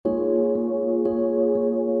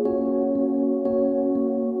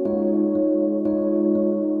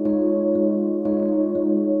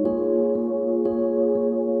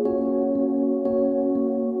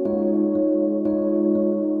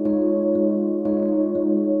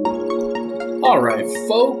All right,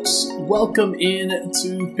 folks, welcome in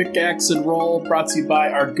to Pickaxe and Roll, brought to you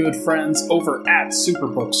by our good friends over at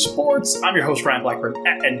Superbook Sports. I'm your host, Ryan Blackburn,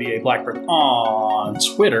 at NBA Blackburn on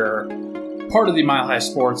Twitter, part of the Mile High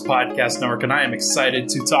Sports Podcast Network, and I am excited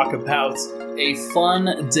to talk about a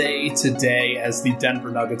fun day today as the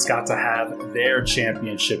Denver Nuggets got to have their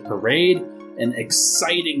championship parade. An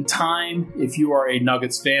exciting time if you are a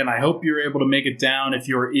Nuggets fan. I hope you're able to make it down if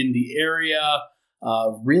you're in the area.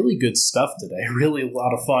 Really good stuff today. Really a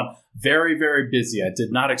lot of fun. Very, very busy. I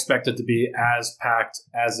did not expect it to be as packed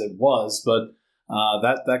as it was, but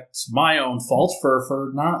that's my own fault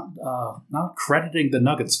for not crediting the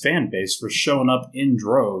Nuggets fan base for showing up in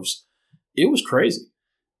droves. It was crazy.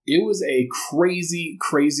 It was a crazy,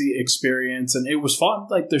 crazy experience, and it was fun.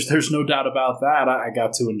 Like there's no doubt about that. I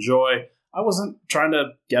got to enjoy. I wasn't trying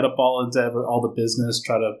to get up all into all the business,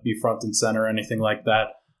 try to be front and center or anything like that.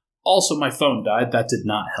 Also, my phone died. That did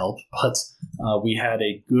not help, but we had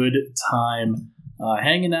a good time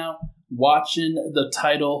hanging out, watching the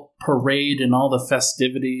title parade and all the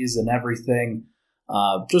festivities and everything.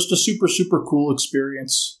 Just a super, super cool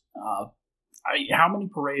experience. How many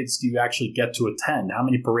parades do you actually get to attend? How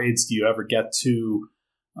many parades do you ever get to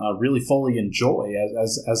really fully enjoy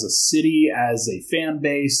as a city, as a fan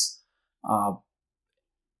base?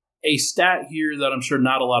 A stat here that I'm sure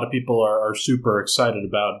not a lot of people are super excited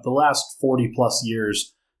about. The last 40 plus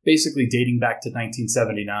years, basically dating back to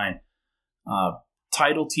 1979,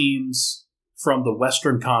 title teams from the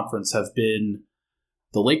Western Conference have been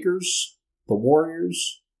the Lakers, the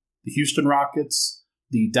Warriors, the Houston Rockets,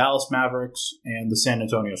 the Dallas Mavericks, and the San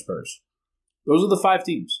Antonio Spurs. Those are the 5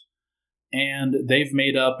 teams. And they've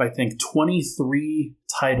made up, I think, 23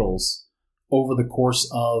 titles over the course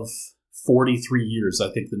of 43 years,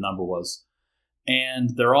 I think the number was.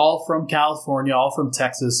 And they're all from California, all from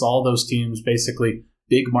Texas, all those teams, basically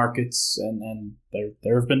big markets, and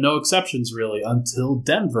there have been no exceptions really until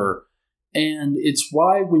Denver. And it's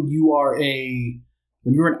why when you're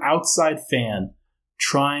an outside fan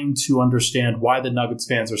trying to understand why the Nuggets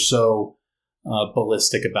fans are so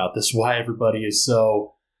ballistic about this, why everybody is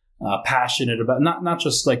so passionate about not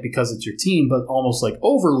just like because it's your team, but almost like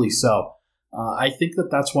overly so. I think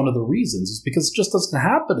that's one of the reasons is because it just doesn't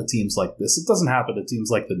happen to teams like this. It doesn't happen to teams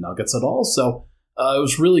like the Nuggets at all. So it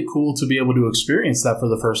was really cool to be able to experience that for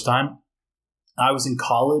the first time. I was in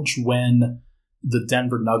college when the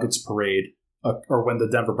Denver Nuggets parade or when the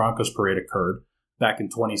Denver Broncos parade occurred back in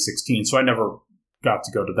 2016. So I never got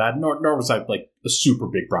to go to that, nor was I like a super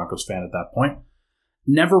big Broncos fan at that point.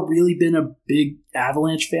 Never really been a big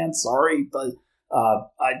Avalanche fan. Sorry, but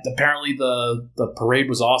apparently the parade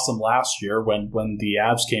was awesome last year when the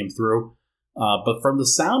Avs came through. But from the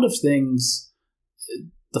sound of things,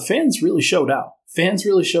 the fans really showed out.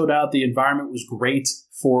 The environment was great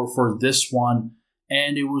for this one,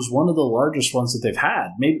 and it was one of the largest ones that they've had.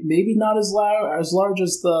 Maybe not as large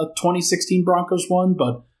as the 2016 Broncos one,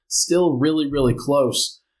 but still really, really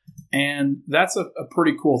close. And that's a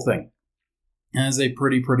pretty cool thing. That is a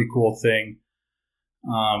pretty cool thing.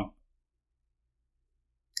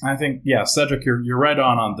 I think, yeah, Cedric, you're right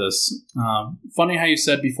on this. Funny how you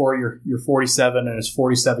said before you're 47 and it's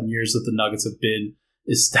 47 years that the Nuggets have been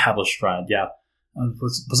established, Ryan. Yeah,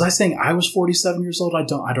 was I saying I was 47 years old? I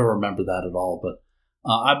don't remember that at all, but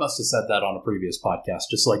I must have said that on a previous podcast,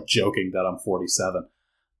 just like joking that I'm 47.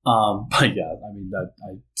 But yeah, I mean,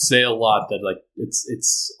 I say a lot that like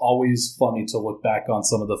it's always funny to look back on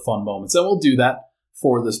some of the fun moments, and we'll do that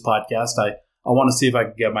for this podcast. I want to see if I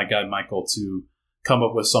can get my guy Michael to come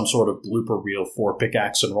up with some sort of blooper reel for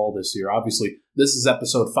Pickaxe and Roll this year. Obviously, this is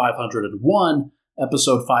episode 501.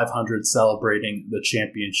 Episode 500 celebrating the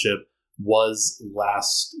championship was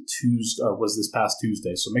this past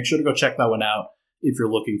Tuesday. So make sure to go check that one out if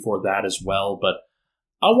you're looking for that as well. But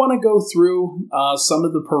I want to go through some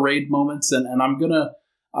of the parade moments, and I'm gonna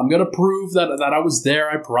prove that I was there.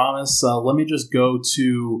 I promise. Let me just go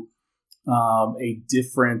to a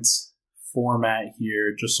different format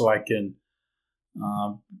here, just so I can.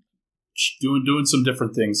 Doing some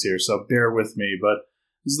different things here, so bear with me. But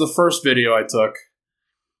this is the first video I took.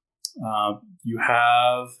 You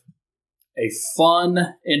have a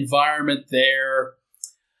fun environment there.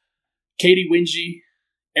 Katie Wingy,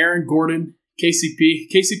 Aaron Gordon, KCP.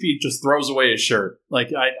 KCP just throws away his shirt. Like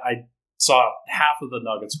I saw half of the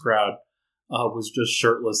Nuggets crowd was just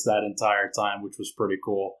shirtless that entire time, which was pretty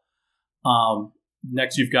cool.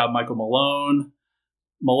 Next, you've got Michael Malone.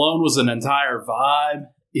 Malone was an entire vibe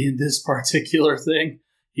in this particular thing.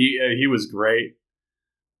 He was great.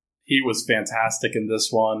 He was fantastic in this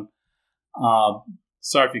one.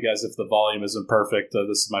 Sorry if you guys if the volume isn't perfect.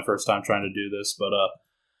 This is my first time trying to do this, but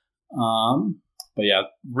But yeah,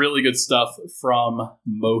 really good stuff from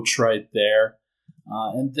Moch right there.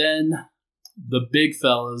 And then the big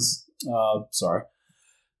fellas,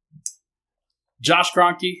 Josh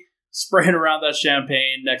Kroenke spraying around that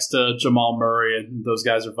champagne next to Jamal Murray, and those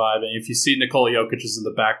guys are vibing. If you see Nikola Jokic is in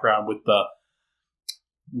the background with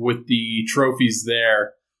the trophies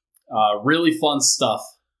there, really fun stuff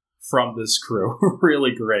from this crew.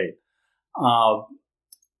 Really great.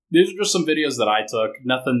 These are just some videos that I took.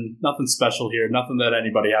 Nothing special here. Nothing that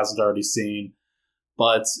anybody hasn't already seen.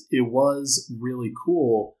 But it was really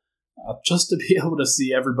cool just to be able to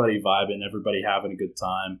see everybody vibing, everybody having a good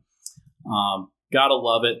time. Gotta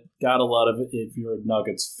love it. Gotta love it if you're a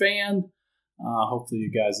Nuggets fan. Hopefully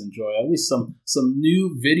you guys enjoy at least some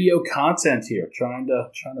new video content here. Trying to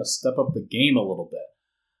step up the game a little bit.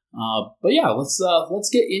 But yeah, let's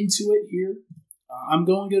get into it here. I'm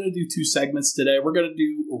going to do 2 segments today. We're going to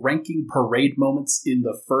do ranking parade moments in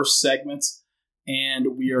the first segment,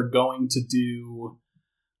 and we are going to do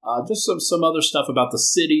just some other stuff about the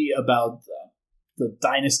city, about the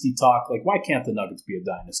dynasty talk. Like, why can't the Nuggets be a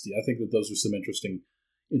dynasty? I think that those are some interesting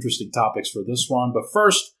topics for this one. But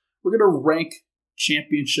first, we're going to rank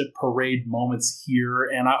championship parade moments here,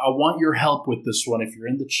 and I want your help with this one. If you're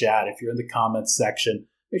in the chat, if you're in the comments section,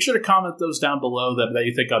 make sure to comment those down below that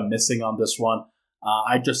you think I'm missing on this one.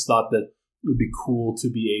 I just thought that it would be cool to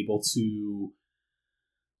be able to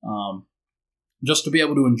just to be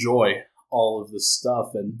able to enjoy all of this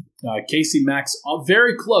stuff. And Casey Max,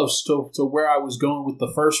 very close to where I was going with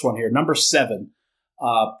the first one here. Number 7,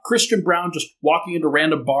 Christian Braun just walking into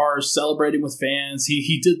random bars, celebrating with fans.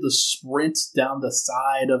 He did the sprint down the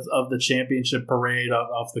side of the championship parade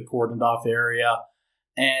off the cordoned off area.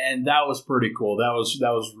 And that was pretty cool. That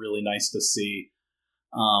was really nice to see.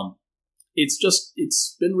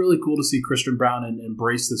 It's been really cool to see Christian Braun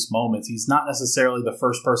embrace this moment. He's not necessarily the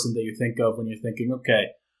first person that you think of when you're thinking, okay,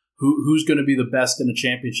 who's going to be the best in a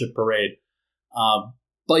championship parade?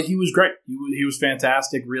 But he was great. He was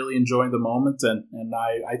fantastic, really enjoying the moment. And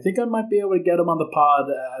I think I might be able to get him on the pod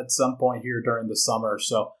at some point here during the summer.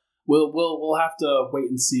 So we'll have to wait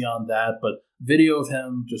and see on that. But video of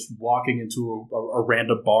him just walking into a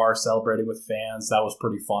random bar, celebrating with fans, that was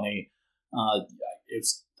pretty funny.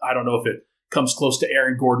 I don't know if it comes close to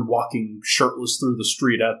Aaron Gordon walking shirtless through the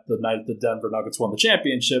street at the night the Denver Nuggets won the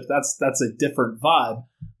championship. That's a different vibe,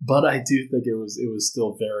 but I do think it was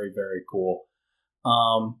still very, very cool.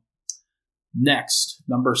 Next,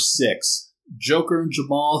 number 6, Joker and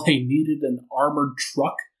Jamal, they needed an armored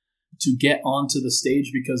truck to get onto the stage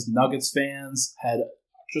because Nuggets fans had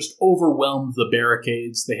just overwhelmed the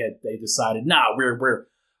barricades. They decided, we're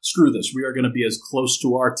screw this. We are going to be as close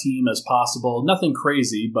to our team as possible. Nothing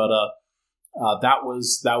crazy, but that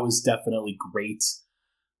was definitely great.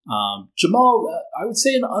 Jamal, I would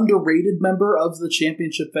say an underrated member of the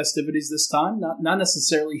championship festivities this time. Not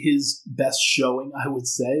necessarily his best showing, I would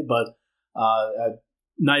say, but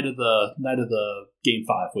night of the Game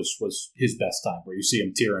 5 was his best time, where you see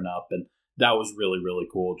him tearing up, and that was really, really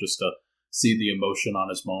cool just to see the emotion on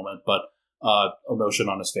his moment, but emotion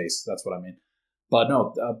on his face. That's what I mean. But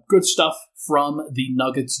no, good stuff from the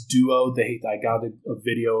Nuggets duo. I got a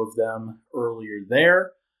video of them earlier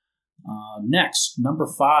there. Next, number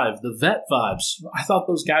 5, the vet vibes. I thought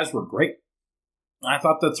those guys were great. I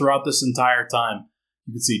thought that throughout this entire time,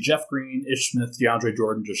 you could see Jeff Green, Ish Smith, DeAndre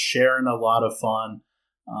Jordan just sharing a lot of fun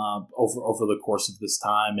over the course of this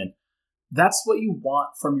time. And that's what you want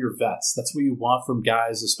from your vets. That's what you want from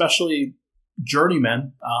guys, especially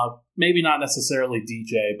journeymen. Maybe not necessarily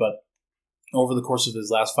DJ, but over the course of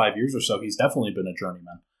his last 5 years or so, he's definitely been a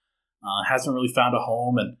journeyman. Hasn't really found a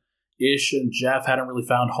home, and Ish and Jeff hadn't really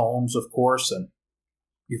found homes, of course, and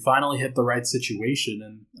you finally hit the right situation,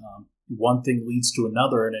 and one thing leads to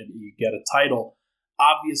another, and you get a title.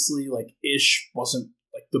 Obviously, like, Ish wasn't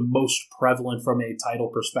like the most prevalent from a title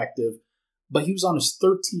perspective, but he was on his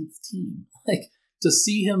 13th team. Like, to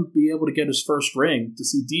see him be able to get his first ring, to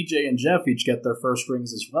see DJ and Jeff each get their first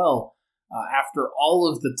rings as well, after all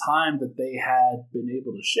of the time that they had been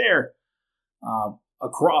able to share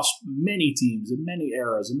across many teams in many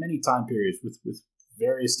eras and many time periods with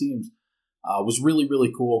various teams, was really,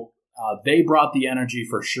 really cool. They brought the energy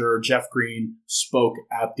for sure. Jeff Green spoke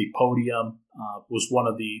at the podium, was one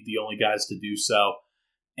of the only guys to do so.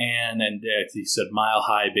 And he said, "Mile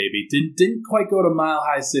High, baby." Didn't quite go to Mile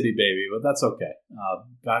High City, baby, but that's okay.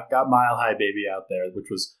 Got Mile High, baby out there, which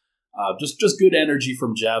was just good energy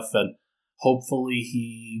from Jeff. And hopefully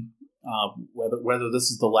he, whether this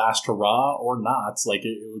is the last hurrah or not, like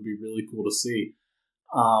it would be really cool to see.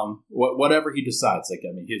 Whatever he decides, like,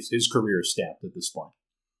 I mean, his career is stamped at this point.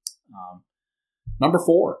 Number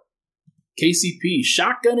 4, KCP,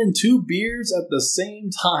 shotgunning 2 beers at the same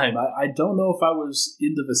time. I don't know if I was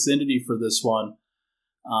in the vicinity for this one,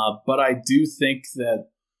 but I do think that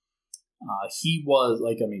he was,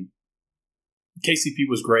 KCP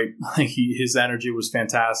was great. His energy was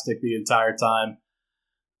fantastic the entire time.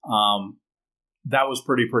 That was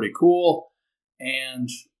pretty cool. And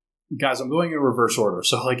guys, I'm going in reverse order.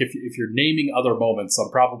 So if you're naming other moments, I'm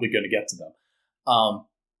probably going to get to them.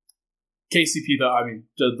 KCP, though,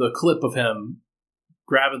 the clip of him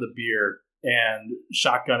grabbing the beer and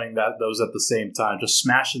shotgunning those at the same time, just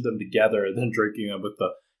smashing them together and then drinking them with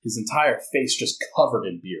his entire face just covered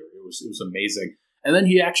in beer. It was amazing. And then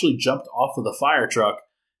he actually jumped off of the fire truck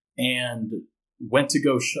and went to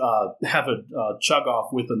go have a chug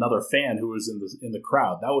off with another fan who was in the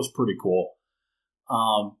crowd. That was pretty cool.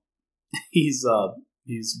 He's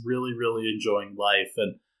really enjoying life,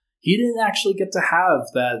 and he didn't actually get to have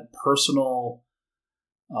that personal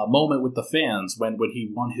moment with the fans when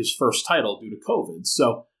he won his first title due to COVID.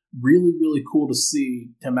 So really cool to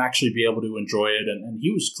see him actually be able to enjoy it, and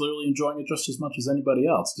he was clearly enjoying it just as much as anybody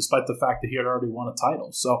else, despite the fact that he had already won a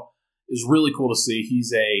title. So it was really cool to see.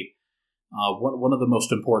 He's one of the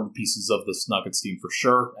most important pieces of this Nuggets team for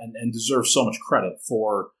sure, and deserves so much credit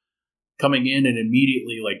for coming in and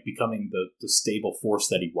immediately becoming the stable force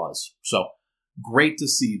that he was. So great to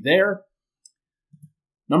see there.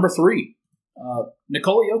 Number 3,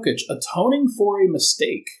 Nikola Jokic atoning for a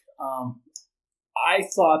mistake. I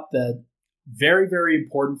thought that very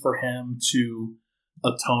important for him to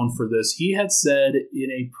atone for this. He had said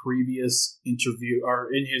in a previous interview, or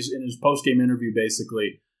in his post-game interview,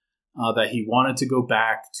 basically, that he wanted to go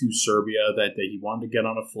back to Serbia, that he wanted to get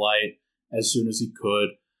on a flight as soon as he could.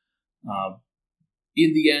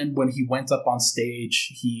 In the end, when he went up on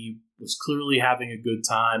stage, he was clearly having a good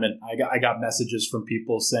time, and I got messages from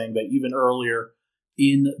people saying that even earlier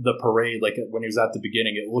in the parade, when he was at the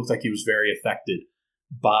beginning, it looked like he was very affected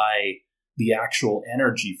by the actual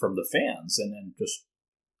energy from the fans, and then just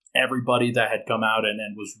everybody that had come out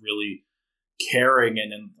and was really caring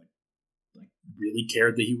and really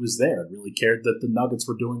cared that he was there, really cared that the Nuggets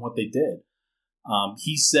were doing what they did.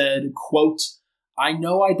 He said, quote, "I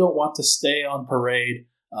know I don't want to stay on parade,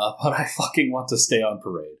 but I fucking want to stay on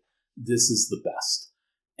parade. This is the best."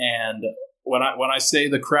 And when I say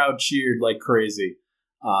the crowd cheered like crazy,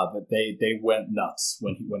 that they went nuts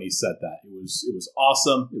when he said that. It was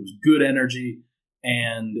awesome. It was good energy,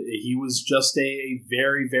 and he was just a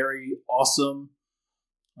very awesome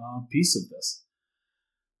piece of this.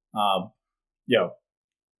 I'm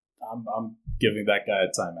giving that guy a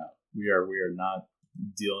timeout. We are not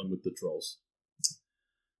dealing with the trolls.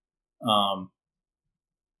 All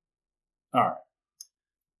right.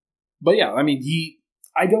 But yeah,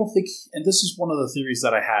 I don't think, and this is one of the theories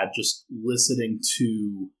that I had just listening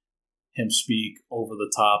to him speak over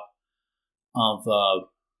the top of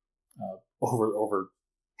over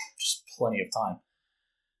just plenty of time.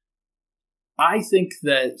 I think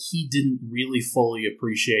that he didn't really fully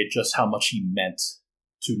appreciate just how much he meant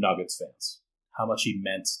to Nuggets fans, how much he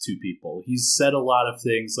meant to people. He's said a lot of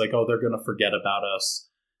things like, "Oh, they're going to forget about us.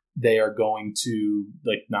 They are going to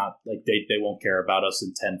they won't care about us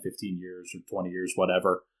in 10, 15 years or 20 years,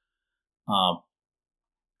 whatever."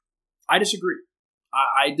 I disagree.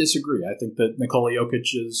 I disagree. I think that Nikola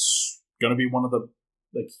Jokic is going to be one of the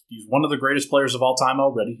he's one of the greatest players of all time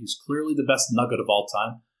already. He's clearly the best Nugget of all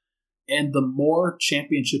time. And the more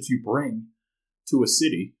championships you bring to a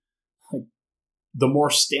city, the more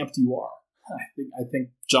stamped you are. I think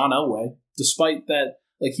John Elway, despite that,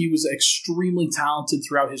 he was extremely talented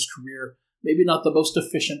throughout his career. Maybe not the most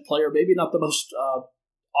efficient player, maybe not the most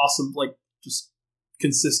awesome, just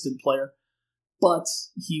consistent player, but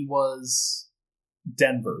he was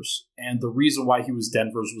Denver's. And the reason why he was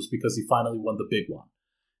Denver's was because he finally won the big one.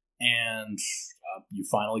 And you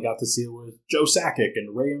finally got to see it with Joe Sakic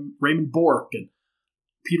and Raymond Bork and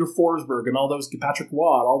Peter Forsberg and all those, Patrick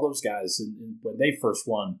Watt, all those guys when they first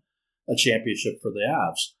won a championship for the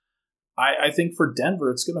Avs. I think for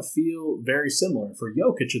Denver, it's going to feel very similar. And for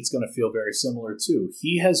Jokic, it's going to feel very similar too.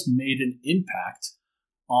 He has made an impact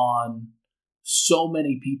on so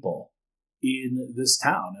many people in this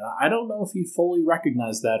town. And I don't know if he fully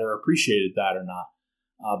recognized that or appreciated that or not.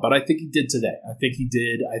 But I think he did today. I think he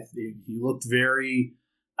did. I think he looked very,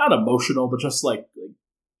 not emotional, but just like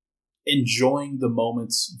enjoying the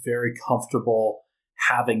moments, very comfortable,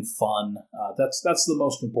 having fun. That's the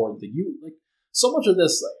most important thing. So much of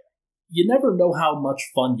this, you never know how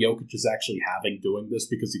much fun Jokic is actually having doing this,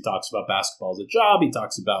 because he talks about basketball as a job. He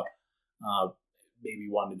talks about maybe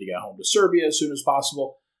wanting to get home to Serbia as soon as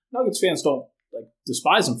possible. Nuggets fans don't like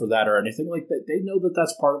despise him for that or anything. Like they know that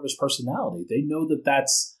that's part of his personality. They know that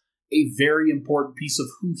that's a very important piece of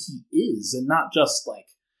who he is, and not just like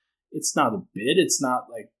it's not a bit. It's not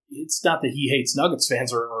that he hates Nuggets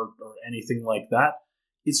fans or anything like that.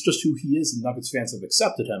 It's just who he is, and Nuggets fans have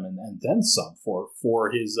accepted him and then some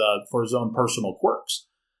for his own personal quirks.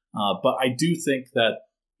 But I do think that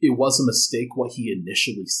it was a mistake what he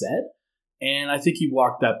initially said, and I think he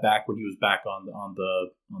walked that back when he was back on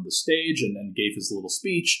the stage and then gave his little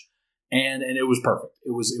speech, and it was perfect.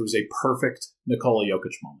 It was a perfect Nikola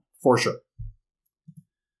Jokic moment for sure.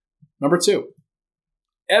 Number 2,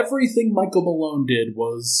 everything Michael Malone did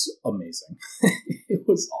was amazing. It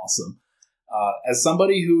was awesome. As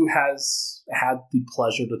somebody who has had the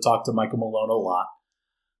pleasure to talk to Michael Malone a lot,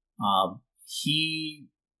 he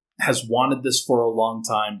has wanted this for a long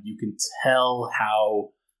time. You can tell how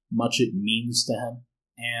much it means to him.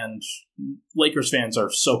 And Lakers fans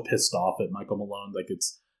are so pissed off at Michael Malone. Like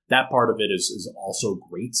that part of it is also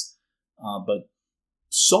great. But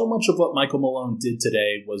so much of what Michael Malone did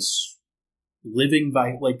today was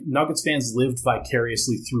Nuggets fans lived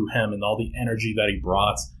vicariously through him and all the energy that he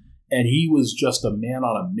brought. And he was just a man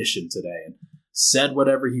on a mission today and said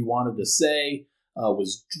whatever he wanted to say,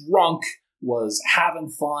 was drunk, was having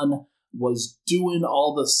fun, was doing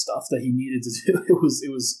all the stuff that he needed to do. It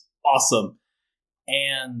was awesome.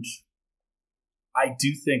 And I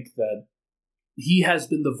do think that he has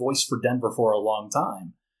been the voice for Denver for a long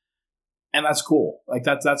time. And that's cool. Like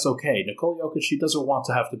that's okay. Nikola Jokic, he doesn't want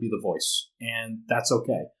to have to be the voice. And that's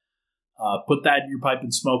okay. Put that in your pipe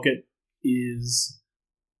and smoke it is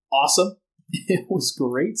awesome. It was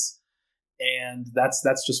great. And that's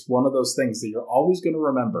just one of those things that you're always going to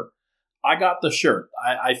remember. I got the shirt.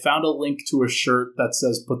 I found a link to a shirt that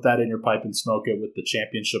says put that in your pipe and smoke it with the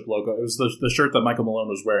championship logo. It was the shirt that Michael Malone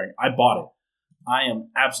was wearing. I bought it. I am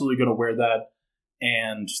absolutely going to wear that.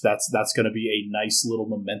 And that's going to be a nice little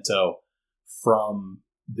memento from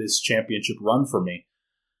this championship run for me.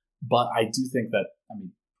 But I do think that,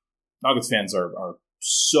 Nuggets fans are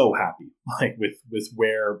so happy with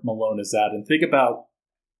where Malone is at. And think about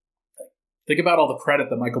all the credit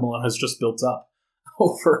that Michael Malone has just built up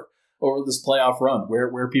over this playoff run,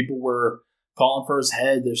 where people were calling for his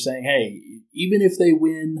head. They're saying, hey, even if they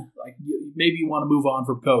win, like maybe you want to move on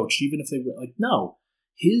from coach, even if they win. Like, no,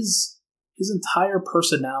 his entire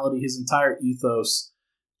personality, his entire ethos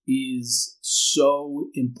is so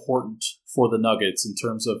important for the Nuggets in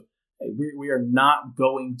terms of, hey, we're not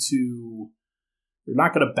going to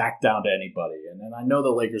back down to anybody. And I know the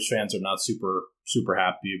Lakers fans are not super, super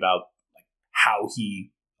happy about how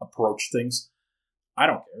he approached things. I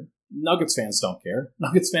don't care. Nuggets fans don't care.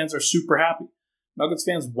 Nuggets fans are super happy. Nuggets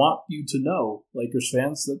fans want you to know, Lakers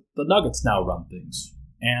fans, that the Nuggets now run things.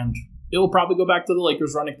 And it will probably go back to the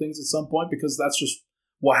Lakers running things at some point because that's just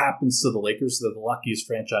what happens to the Lakers. They're the luckiest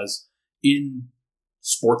franchise in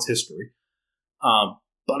sports history.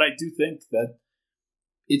 But I do think that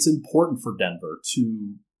it's important for Denver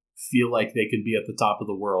to feel like they can be at the top of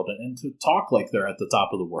the world and to talk like they're at the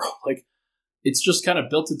top of the world. Like, it's just kind of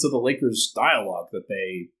built into the Lakers' dialogue that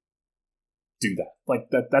they do that. Like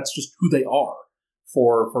that's just who they are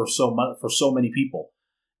for so many people.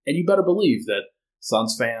 And you better believe that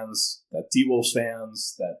Suns fans, that T-Wolves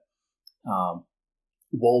fans, that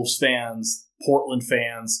Wolves fans, Portland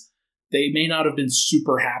fans, they may not have been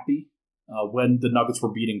super happy when the Nuggets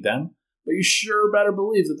were beating them, but you sure better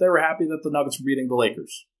believe that they were happy that the Nuggets were beating the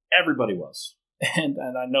Lakers. Everybody was. And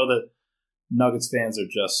I know that Nuggets fans are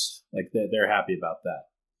just like they're happy about that.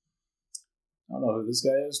 I don't know who this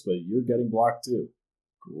guy is, but you're getting blocked too.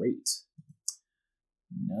 Great.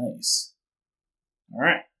 Nice. All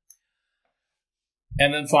right.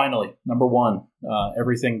 And then finally, number 1,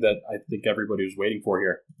 everything that I think everybody was waiting for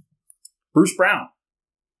here. Bruce Brown.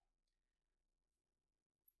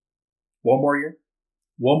 One more year.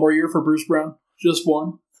 One more year for Bruce Brown. Just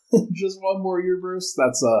one. Just one more year, Bruce.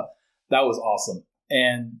 That was awesome.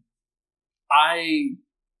 And I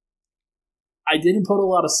didn't put a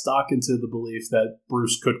lot of stock into the belief that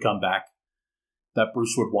Bruce could come back, that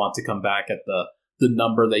Bruce would want to come back at the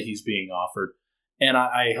number that he's being offered. And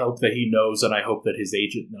I hope that he knows, and I hope that his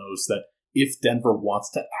agent knows, that if Denver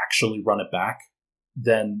wants to actually run it back,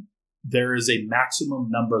 then there is a maximum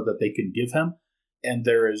number that they can give him, and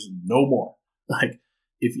there is no more. Like,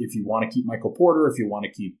 if you want to keep Michael Porter, if you want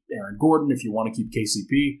to keep Aaron Gordon, if you want to keep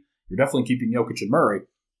KCP, you're definitely keeping Jokic and Murray.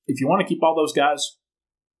 If you want to keep all those guys,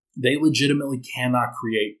 they legitimately cannot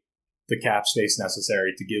create the cap space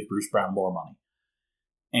necessary to give Bruce Brown more money.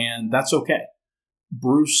 And that's okay.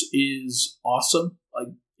 Bruce is awesome.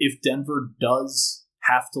 Like, if Denver does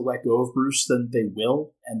have to let go of Bruce, then they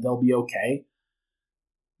will, and they'll be okay.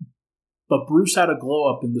 But Bruce had a glow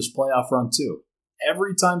up in this playoff run too.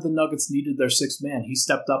 Every time the Nuggets needed their sixth man, he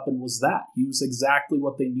stepped up and was that. He was exactly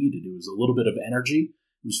what they needed. It was a little bit of energy.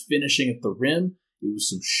 It was finishing at the rim. It was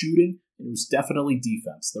some shooting. And it was definitely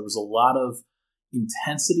defense. There was a lot of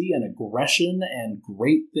intensity and aggression and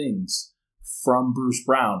great things from Bruce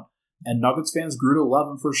Brown. And Nuggets fans grew to love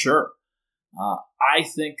him for sure. I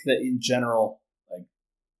think that in general,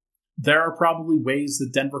 there are probably ways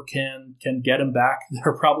that Denver can get him back.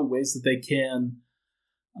 There are probably ways that they can,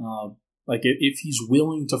 if he's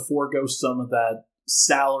willing to forego some of that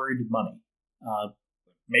salaried money.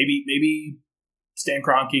 Maybe Stan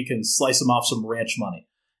Kroenke can slice him off some ranch money,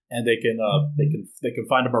 and they can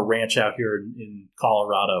find him a ranch out here in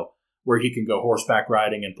Colorado where he can go horseback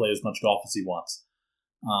riding and play as much golf as he wants.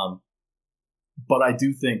 But I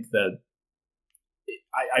do think that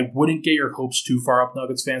I wouldn't get your hopes too far up,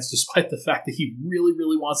 Nuggets fans, despite the fact that he really,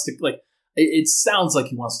 really wants to, it sounds like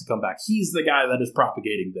he wants to come back. He's the guy that is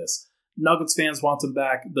propagating this. Nuggets fans want him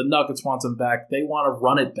back. The Nuggets want him back. They want to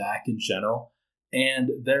run it back in general. And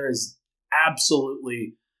there is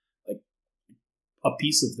absolutely a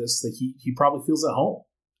piece of this that he probably feels at home.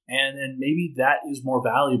 And maybe that is more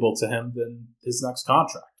valuable to him than his next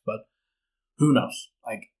contract. But who knows?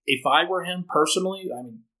 If I were him personally,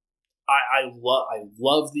 I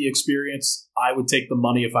love the experience. I would take the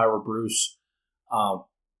money if I were Bruce.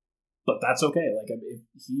 But that's okay.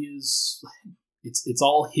 If he is, it's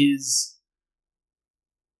all his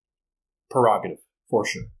prerogative for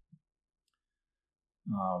sure.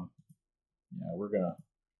 We're gonna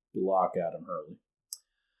block Adam Hurley.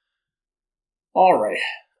 All right.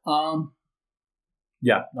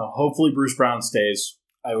 Hopefully Bruce Brown stays.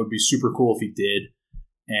 It would be super cool if he did.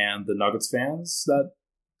 And the Nuggets fans that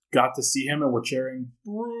got to see him and were cheering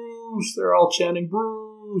Bruce, they're all chanting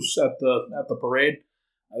Bruce at the parade.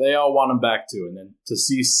 They all want him back too. And then to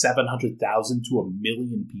see 700,000 to 1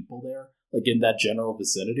 million people there, in that general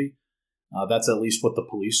vicinity, that's at least what the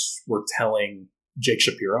police were telling Jake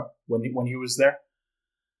Shapiro when he was there.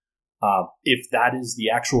 If that is the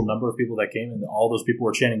actual number of people that came and all those people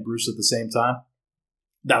were chanting Bruce at the same time,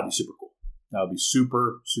 that would be super cool. That would be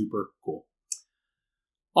super, super cool.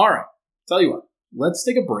 All right. Tell you what, let's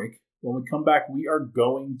take a break. When we come back, we are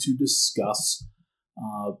going to discuss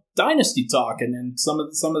dynasty talk and some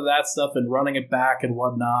of that stuff and running it back and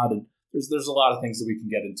whatnot. And there's a lot of things that we can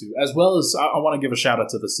get into, as well as I want to give a shout out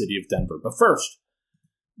to the city of Denver. But first,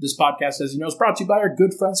 this podcast, as you know, is brought to you by our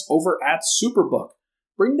good friends over at Superbook.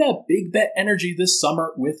 Bring that big bet energy this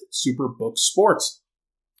summer with Superbook Sports.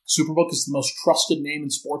 Superbook is the most trusted name in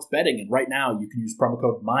sports betting, and right now you can use promo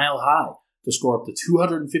code MILEHIGH to score up to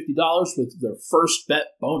 $250 with their first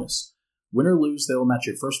bet bonus. Win or lose, they will match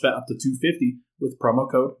your first bet up to $250 with promo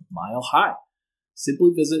code MILEHIGH.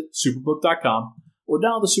 Simply visit superbook.com or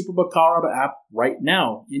download the Superbook Colorado app right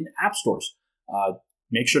now in app stores.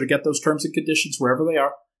 Make sure to get those terms and conditions wherever they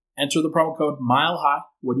are. Enter the promo code MILEHIGH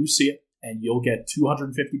when you see it, and you'll get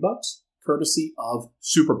 $250 courtesy of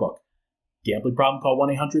Superbook. Gambling problem? Call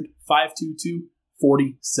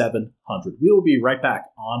 1-800-522-4700. We will be right back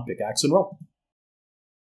on Pickaxe and Roll.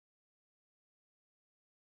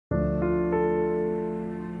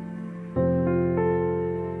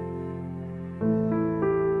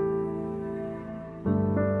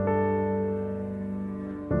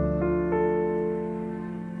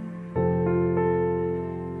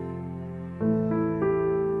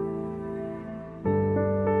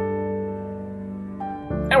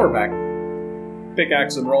 And we're back.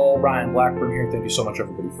 Pickaxe and Roll, Ryan Blackburn here. Thank you so much,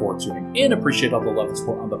 everybody, for tuning in. Appreciate all the love and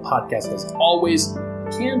support on the podcast. As always,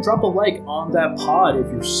 you can drop a like on that pod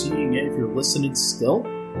if you're seeing it, if you're listening still.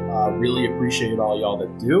 Really appreciate all y'all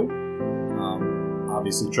that do.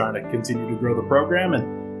 Obviously, trying to continue to grow the program,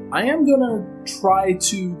 and I am going to try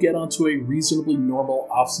to get onto a reasonably normal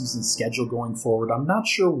off-season schedule going forward. I'm not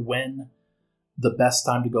sure when the best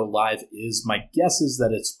time to go live is. My guess is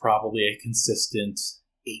that it's probably a consistent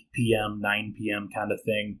 8 p.m., 9 p.m. kind of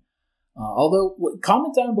thing. Although,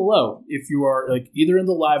 comment down below if you are either in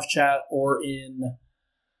the live chat or in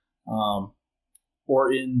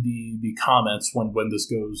the comments when this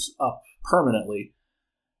goes up permanently.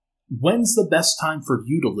 When's the best time for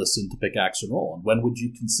you to listen to Pickaxe and Roll? And when would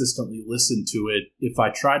you consistently listen to it if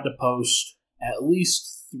I tried to post at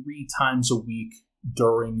least 3 times a week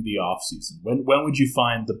during the off season? When would you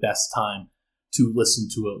find the best time to listen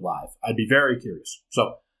to it live? I'd be very curious.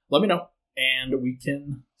 So let me know, and we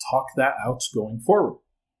can talk that out going forward.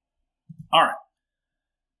 All right.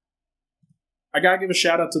 I got to give a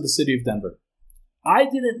shout out to the city of Denver. I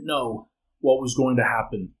didn't know what was going to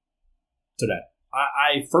happen today.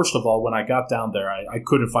 I first of all, when I got down there, I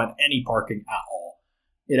couldn't find any parking at all.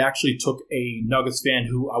 it actually took a Nuggets fan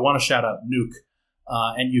who I want to shout out, Nuke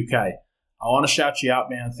and UK. I want to shout you out,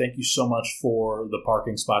 man. Thank you so much for the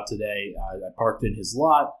parking spot today. I parked in his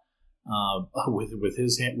lot with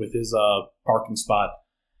his parking spot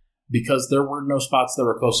because there were no spots that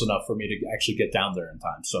were close enough for me to actually get down there in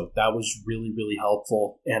time. So that was really, really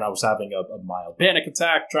helpful. And I was having a mild panic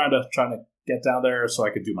attack trying to get down there so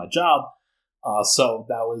I could do my job. So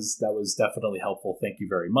that was definitely helpful. Thank you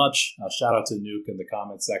very much. Shout out to Nuke in the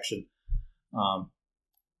comment section.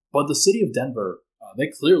 But the city of Denver, they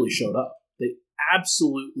clearly showed up. They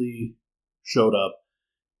absolutely showed up.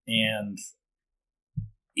 And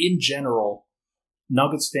in general,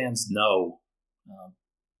 Nuggets fans know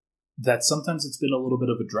that sometimes it's been a little bit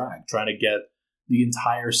of a drag trying to get the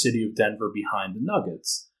entire city of Denver behind the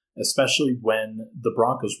Nuggets, especially when the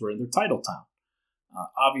Broncos were in their title town.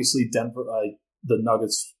 Obviously, Denver, the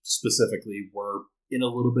Nuggets specifically, were in a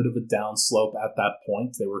little bit of a downslope at that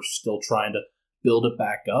point. They were still trying to build it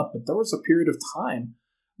back up, but there was a period of time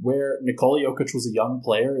where Nikola Jokic was a young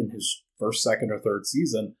player in his first, second, or third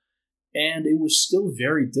season, and it was still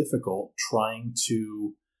very difficult trying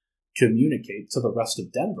to communicate to the rest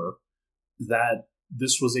of Denver that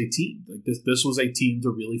this was a team. Like this was a team to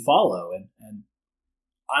really follow, and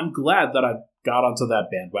I'm glad that I got onto that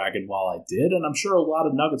bandwagon while I did, and I'm sure a lot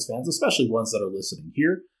of Nuggets fans, especially ones that are listening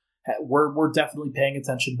here, were definitely paying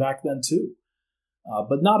attention back then too.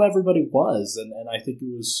 But not everybody was, and I think it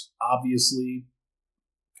was obviously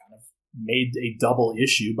kind of made a double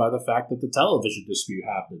issue by the fact that the television dispute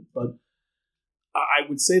happened. But I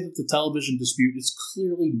would say that the television dispute is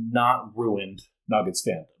clearly not ruined Nuggets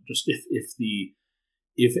fandom. Just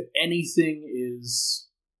if anything is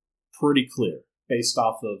pretty clear based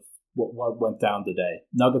off of what went down today,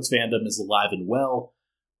 Nuggets fandom is alive and well.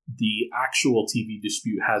 The actual TV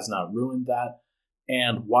dispute has not ruined that.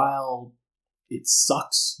 And while it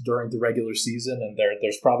sucks during the regular season, and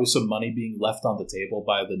there's probably some money being left on the table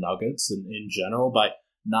by the Nuggets and in general by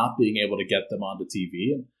not being able to get them onto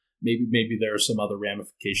TV, and maybe there are some other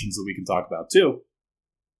ramifications that we can talk about too.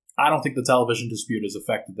 I don't think the television dispute has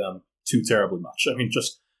affected them too terribly much. I mean,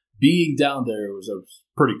 just being down there was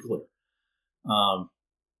pretty clear.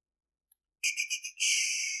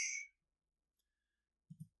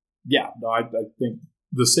 I think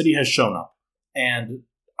the city has shown up, and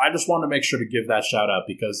I just want to make sure to give that shout out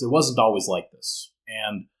because it wasn't always like this.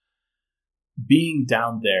 And being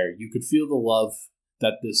down there, you could feel the love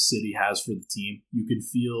that this city has for the team. You could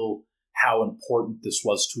feel how important this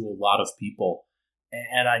was to a lot of people.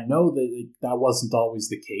 And I know that that wasn't always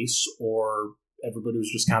the case, or everybody was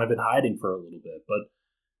just kind of in hiding for a little bit. But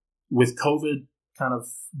with COVID kind of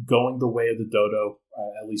going the way of the dodo,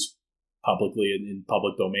 at least publicly in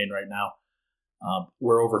public domain right now,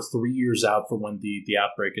 we're over 3 years out from when the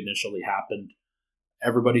outbreak initially happened.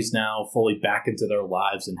 Everybody's now fully back into their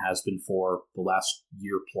lives and has been for the last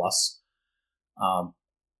year plus.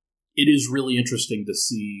 It is really interesting to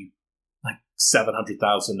see like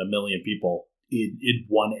 700,000, 1 million people in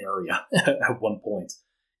one area at one point.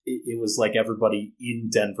 It was like everybody in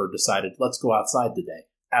Denver decided, let's go outside today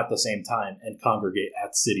at the same time and congregate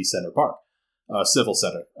at Civic Center Park. Civic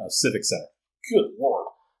Center. Good Lord.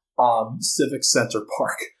 Civic Center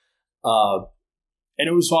Park. And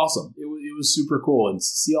it was awesome. It was super cool. And to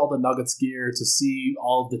see all the Nuggets gear, to see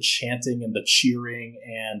all of the chanting and the cheering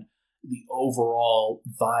and the overall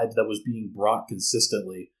vibe that was being brought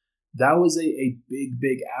consistently, that was a big,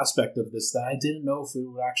 big aspect of this that I didn't know if it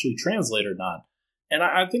would actually translate or not. And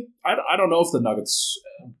I think, I don't know if the Nuggets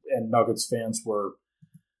and Nuggets fans were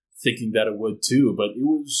thinking that it would too, but it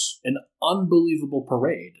was an unbelievable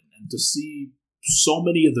parade. And to see so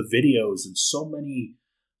many of the videos and so many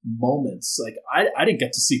moments, like I didn't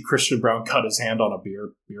get to see Christian Brown cut his hand on a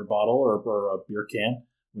beer bottle or a beer can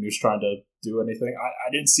when he was trying to do anything. I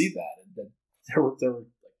didn't see that. And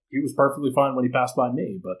he was perfectly fine when he passed by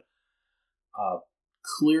me, but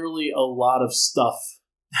clearly a lot of stuff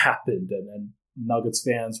happened, and Nuggets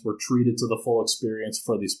fans were treated to the full experience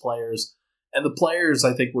for these players. And the players,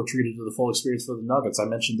 I think, were treated to the full experience for the Nuggets. I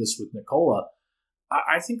mentioned this with Nikola.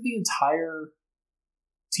 I think the entire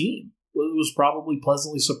team was probably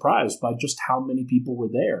pleasantly surprised by just how many people were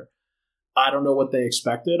there. I don't know what they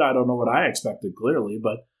expected. I don't know what I expected, clearly,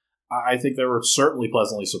 but I think they were certainly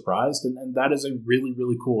pleasantly surprised. And that is a really,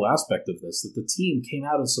 really cool aspect of this, that the team came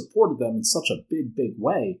out and supported them in such a big, big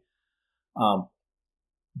way.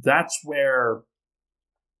 That's where,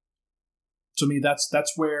 to me,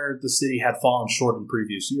 that's where the city had fallen short in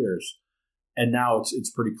previous years. And now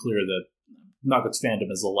it's pretty clear that Nuggets fandom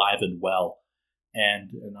is alive and well.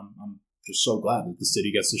 And I'm just so glad that the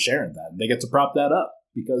city gets to share in that. And they get to prop that up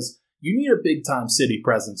because you need a big-time city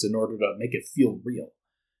presence in order to make it feel real.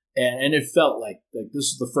 And it felt like this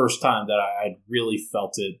is the first time that I'd really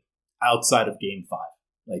felt it outside of Game 5.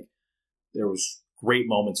 Like, there was great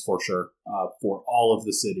moments for sure for all of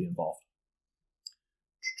the city involved.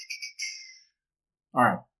 All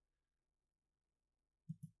right.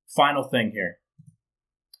 Final thing here.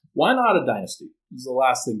 Why not a dynasty? This is the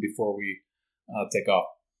last thing before we take off.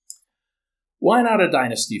 Why not a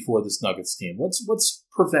dynasty for this Nuggets team? What's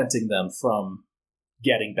preventing them from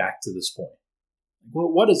getting back to this point?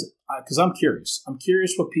 Well, what is it? Because I'm curious. I'm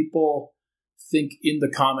curious what people think in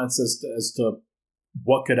the comments as to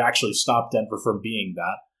what could actually stop Denver from being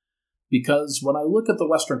that. Because when I look at the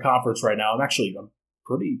Western Conference right now, I'm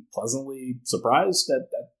pretty pleasantly surprised at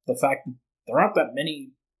the fact that there aren't that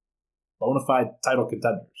many bona fide title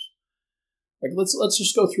contenders. Like, let's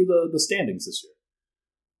just go through the standings this year.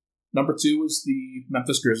 Number 2 is the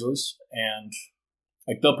Memphis Grizzlies, and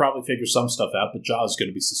like they'll probably figure some stuff out, but Ja is going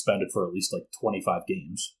to be suspended for at least like 25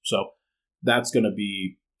 games. So that's going to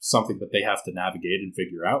be something that they have to navigate and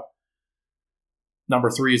figure out. Number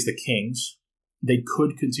 3 is the Kings. They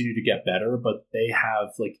could continue to get better, but they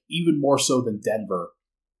have, like, even more so than Denver,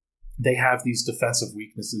 they have these defensive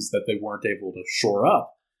weaknesses that they weren't able to shore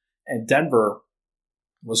up. And Denver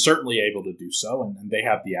was certainly able to do so, and they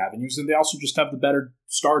have the avenues, and they also just have the better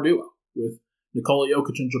star duo, with Nikola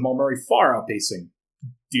Jokic and Jamal Murray far outpacing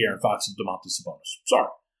De'Aaron Fox and Domantas Sabonis. Sorry.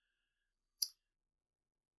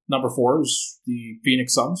 Number 4 is the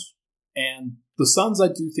Phoenix Suns, and the Suns I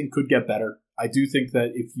do think could get better. I do think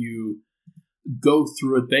that if you go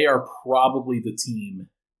through it, they are probably the team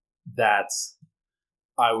that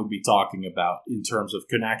I would be talking about in terms of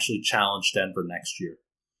can actually challenge Denver next year.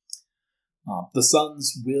 The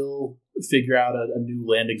Suns will figure out a new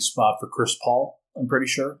landing spot for Chris Paul, I'm pretty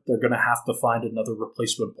sure. They're going to have to find another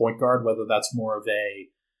replacement point guard, whether that's more of a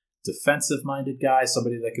defensive-minded guy,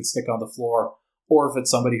 somebody that could stick on the floor, or if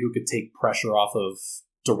it's somebody who could take pressure off of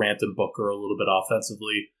Durant and Booker a little bit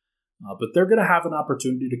offensively. But they're going to have an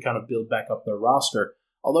opportunity to kind of build back up their roster,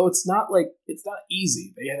 although it's not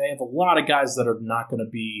easy. They have a lot of guys that are not going to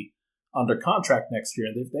be under contract next year,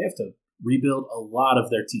 and they have to rebuild a lot of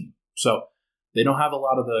their team. So they don't have a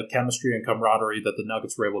lot of the chemistry and camaraderie that the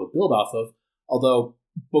Nuggets were able to build off of, although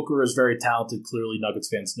Booker is very talented. Clearly, Nuggets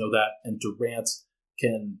fans know that, and Durant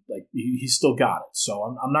he's still got it. So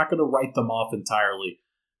I'm not going to write them off entirely.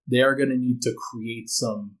 They are going to need to create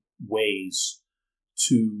some ways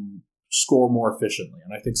to score more efficiently,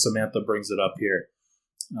 and I think Samantha brings it up here.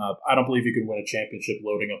 I don't believe you can win a championship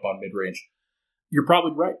loading up on mid-range. You're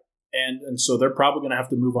probably right, and so they're probably going to have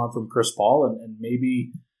to move on from Chris Paul, and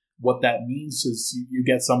maybe what that means is you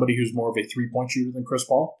get somebody who's more of a three-point shooter than Chris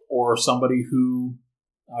Paul, or somebody who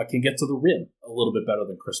can get to the rim a little bit better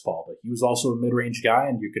than Chris Paul. But he was also a mid-range guy,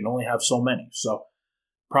 and you can only have so many. So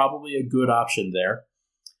probably a good option there.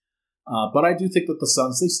 But I do think that the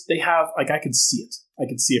Suns, they have, I can see it. I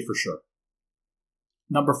can see it for sure.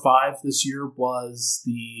 Number 5 this year was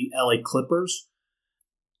the LA Clippers.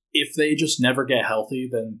 If they just never get healthy,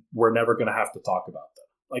 then we're never going to have to talk about them.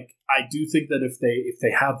 I do think that if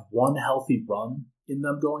they have one healthy run in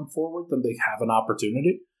them going forward, then they have an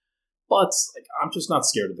opportunity. But I'm just not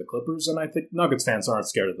scared of the Clippers, and I think Nuggets fans aren't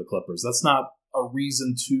scared of the Clippers. That's not a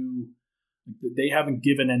reason to. They haven't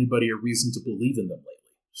given anybody a reason to believe in them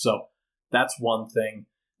lately. So that's one thing.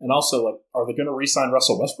 And also, are they going to re-sign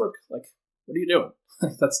Russell Westbrook? What are you doing?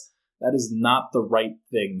 That is not the right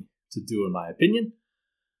thing to do, in my opinion.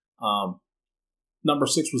 Number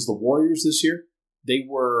 6 was the Warriors this year. They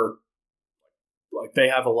were they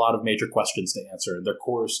have a lot of major questions to answer, and their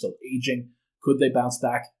core is still aging. Could they bounce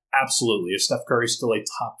back? Absolutely. Is Steph Curry still a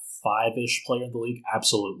top 5-ish player in the league?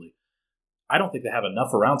 Absolutely. I don't think they have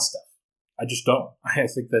enough around Steph. I just don't. I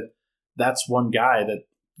think that that's one guy that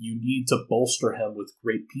you need to bolster him with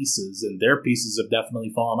great pieces, and their pieces have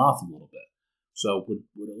definitely fallen off a little bit. So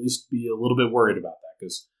would at least be a little bit worried about that,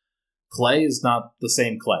 because Clay is not the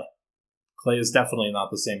same Clay. Clay is definitely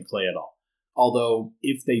not the same Clay at all. Although,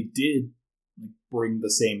 if they did bring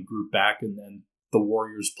the same group back and then the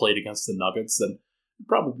Warriors played against the Nuggets, then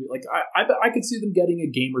probably, I could see them getting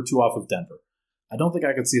a game or two off of Denver. I don't think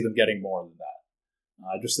I could see them getting more than that.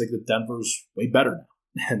 I just think that Denver's way better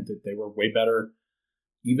now, and that they were way better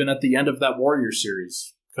even at the end of that Warriors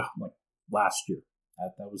series, last year. I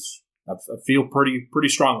feel pretty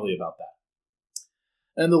strongly about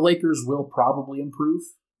that. And the Lakers will probably improve,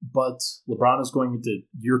 but LeBron is going into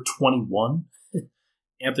year 21.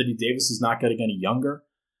 Anthony Davis is not getting any younger.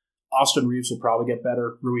 Austin Reeves will probably get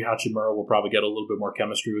better. Rui Hachimura will probably get a little bit more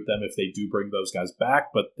chemistry with them if they do bring those guys back,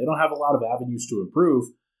 but they don't have a lot of avenues to improve.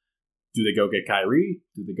 Do they go get Kyrie?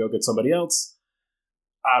 Do they go get somebody else?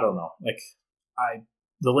 I don't know.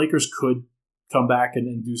 The Lakers could come back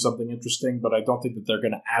and do something interesting, but I don't think that they're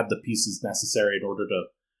going to add the pieces necessary in order to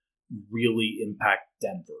really impact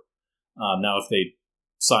Denver. Now, if they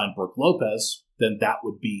sign Brook Lopez, then that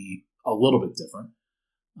would be a little bit different.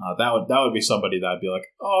 That would be somebody that I'd be like,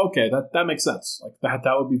 oh, okay, that makes sense. Like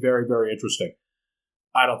that would be very, very interesting.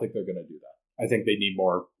 I don't think they're going to do that. I think they need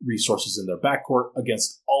more resources in their backcourt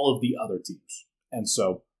against all of the other teams. And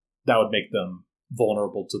so that would make them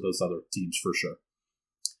vulnerable to those other teams for sure.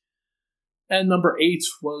 And number 8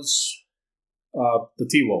 was the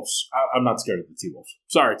T-Wolves. I'm not scared of the T-Wolves.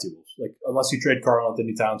 Sorry, T-Wolves. Like, unless you trade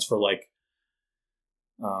Karl-Anthony Towns for, like,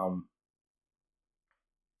 I don't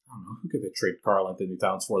know, who could they trade Karl-Anthony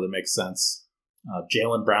Towns for that makes sense?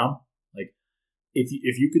 Jaylen Brown. Like,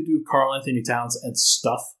 if you could do Karl-Anthony Towns and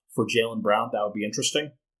stuff for Jaylen Brown, that would be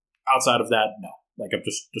interesting. Outside of that, no. Like, I'm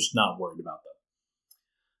just not worried about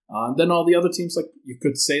that. Then all the other teams, like you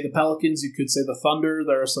could say the Pelicans, you could say the Thunder.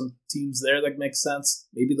 There are some teams there that make sense.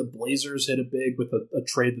 Maybe the Blazers hit it big with a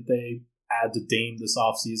trade that they add to Dame this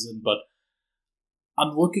offseason. But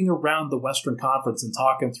I'm looking around the Western Conference and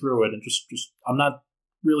talking through it, and just I'm not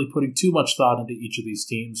really putting too much thought into each of these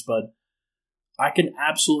teams, but I can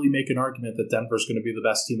absolutely make an argument that Denver's going to be the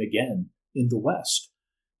best team again in the West.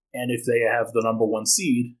 And if they have the number 1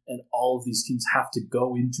 seed and all of these teams have to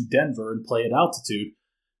go into Denver and play at altitude,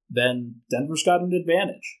 then Denver's got an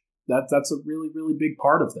advantage. That's a really, really big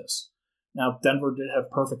part of this. Now, Denver did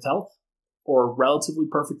have perfect health, or relatively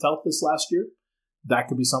perfect health this last year. That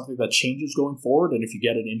could be something that changes going forward. And if you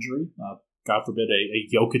get an injury, God forbid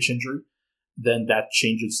a Jokic injury, then that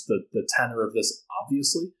changes the tenor of this,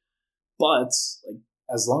 obviously. But like,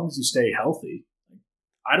 as long as you stay healthy,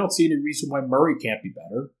 I don't see any reason why Murray can't be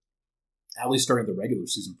better, at least during the regular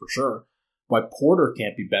season for sure. Why Porter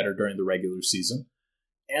can't be better during the regular season.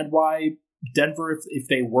 And why Denver, if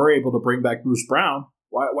they were able to bring back Bruce Brown,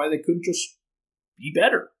 why they couldn't just be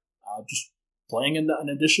better, just playing an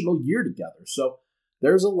additional year together. So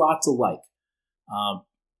there's a lot to like.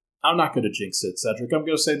 I'm not going to jinx it, Cedric. I'm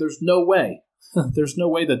going to say there's no way. There's no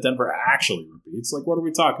way that Denver actually repeats. Like, what are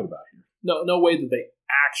we talking about here? No way that they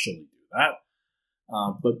actually do that.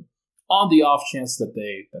 But on the off chance that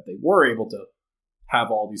they were able to have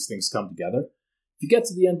all these things come together, if you get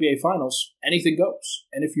to the NBA Finals, anything goes.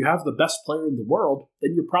 And if you have the best player in the world,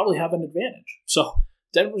 then you probably have an advantage. So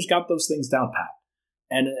Denver's got those things down pat.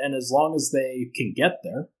 And as long as they can get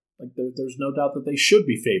there, like there's no doubt that they should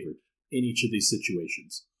be favored in each of these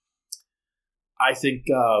situations. I think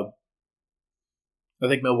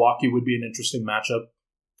Milwaukee would be an interesting matchup.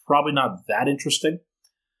 Probably not that interesting.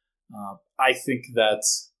 I think that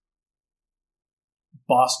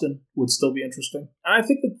Boston would still be interesting. And I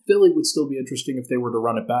think that Philly would still be interesting if they were to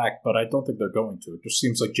run it back, but I don't think they're going to. It just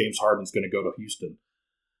seems like James Harden's going to go to Houston.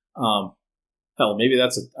 Hell, maybe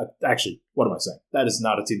that's actually, what am I saying? That is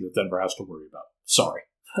not a team that Denver has to worry about. Sorry.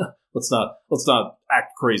 Let's not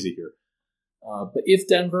act crazy here. But if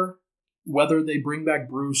Denver, whether they bring back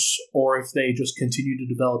Bruce or if they just continue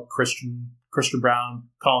to develop Christian Brown,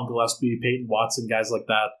 Colin Gillespie, Peyton Watson, guys like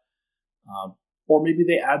that, or maybe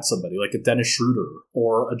they add somebody like a Dennis Schroeder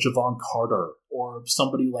or a Javon Carter or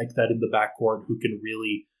somebody like that in the backcourt who can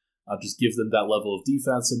really just give them that level of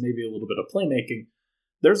defense and maybe a little bit of playmaking.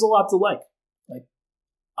 There's a lot to like. Like,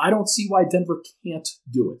 I don't see why Denver can't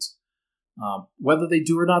do it. Whether they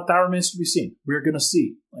do or not, that remains to be seen. We're going to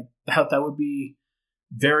see. Like that would be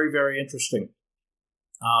very, very interesting.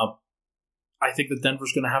 I think that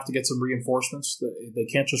Denver's going to have to get some reinforcements. They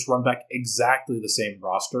can't just run back exactly the same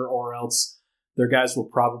roster, or else their guys will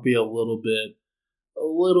probably be a little bit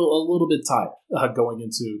tired going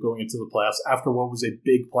into the playoffs after what was a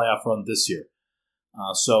big playoff run this year.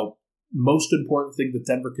 So most important thing that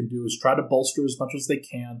Denver can do is try to bolster as much as they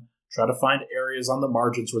can, try to find areas on the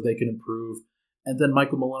margins where they can improve. And then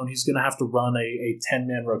Michael Malone, he's going to have to run a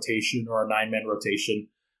 10-man rotation or a 9-man rotation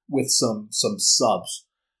with some subs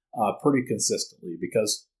pretty consistently,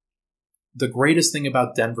 because the greatest thing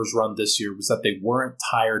about Denver's run this year was that they weren't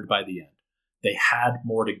tired by the end. They had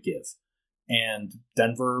more to give. And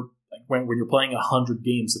Denver, when you're playing 100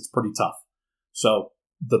 games, it's pretty tough. So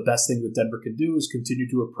the best thing that Denver can do is continue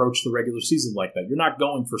to approach the regular season like that. You're not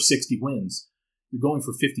going for 60 wins. You're going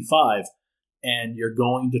for 55, and you're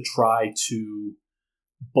going to try to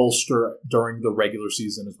bolster during the regular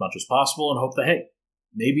season as much as possible and hope that, hey,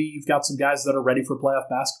 maybe you've got some guys that are ready for playoff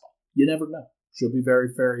basketball. You never know. Should be very,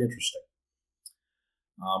 very interesting.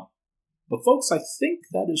 But folks, I think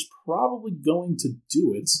that is probably going to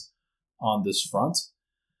do it on this front.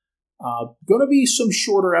 Going to be some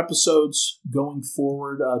shorter episodes going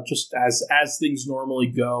forward, just as things normally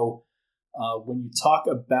go. When you talk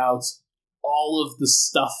about all of the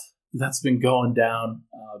stuff that's been going down,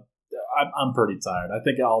 I'm pretty tired. I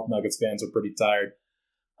think all Nuggets fans are pretty tired.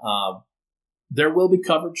 There will be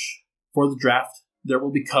coverage for the draft. There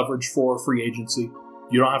will be coverage for free agency.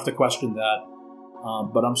 You don't have to question that.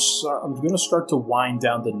 But I'm going to start to wind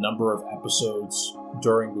down the number of episodes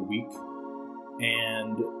during the week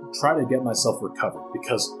and try to get myself recovered.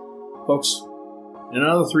 Because, folks, in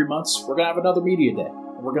another 3 months, we're going to have another media day.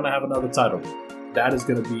 And we're going to have another title. That is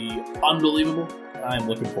going to be unbelievable. I am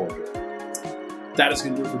looking forward to it. That is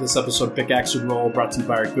going to do it for this episode of Pickaxe and Roll, brought to you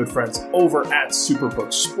by our good friends over at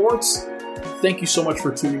Superbook Sports. Thank you so much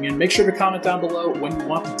for tuning in. Make sure to comment down below when you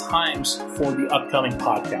want the times for the upcoming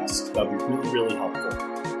podcast. That would be really, really helpful.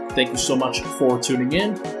 Thank you so much for tuning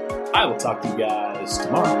in. I will talk to you guys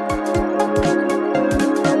tomorrow.